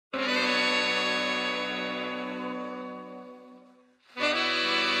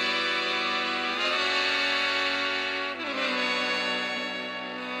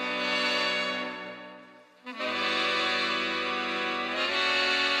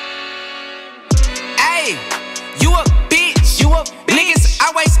Hey, you a bitch. Niggas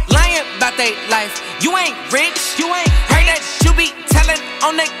always lying about they life. You ain't rich. Heard that you be telling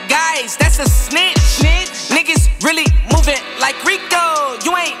on the guys. That's a snitch. Niggas really moving like Rico.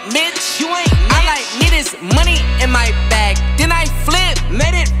 You ain't Mitch. All I need is money in my bag. Then I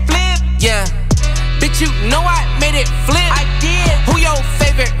made it flip. Yeah, bitch, you know I made it flip. I did. Who your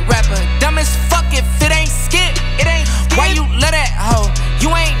favorite rapper? Dumb as fuck if it ain't Skip. Why you let that hoe?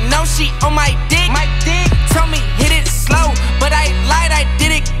 You ain't know she on my dick. Tell me hit it slow, but I lied, I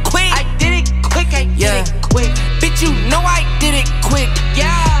did it quick. I did it quick. Bitch, you know I did it quick.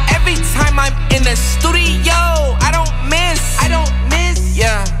 Yeah. Every time I'm in the studio, I don't miss.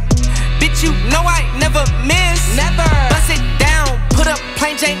 Yeah. Bitch, you know I never miss. Bust it down, put a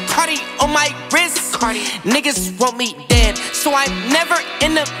plain Jane Cardi on my wrist. Niggas want me dead, so I'm never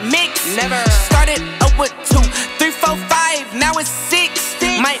in the mix. Started up with 2, 3, 4, 5, now it's 6.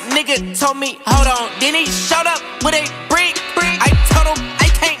 My nigga told me, hold on, then he showed up with a brick. I told him I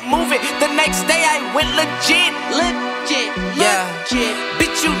can't move it. The next day I went legit. Yeah.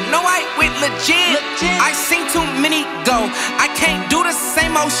 Bitch, you know I went legit. I seen too many go. I can't do the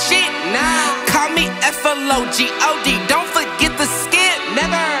same old shit. Call me FloGodSkip. Don't forget the skip.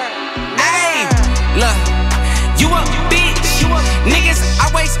 Hey, look, you a bitch. Niggas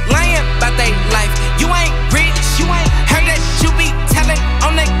always lying about they life. You ain't rich.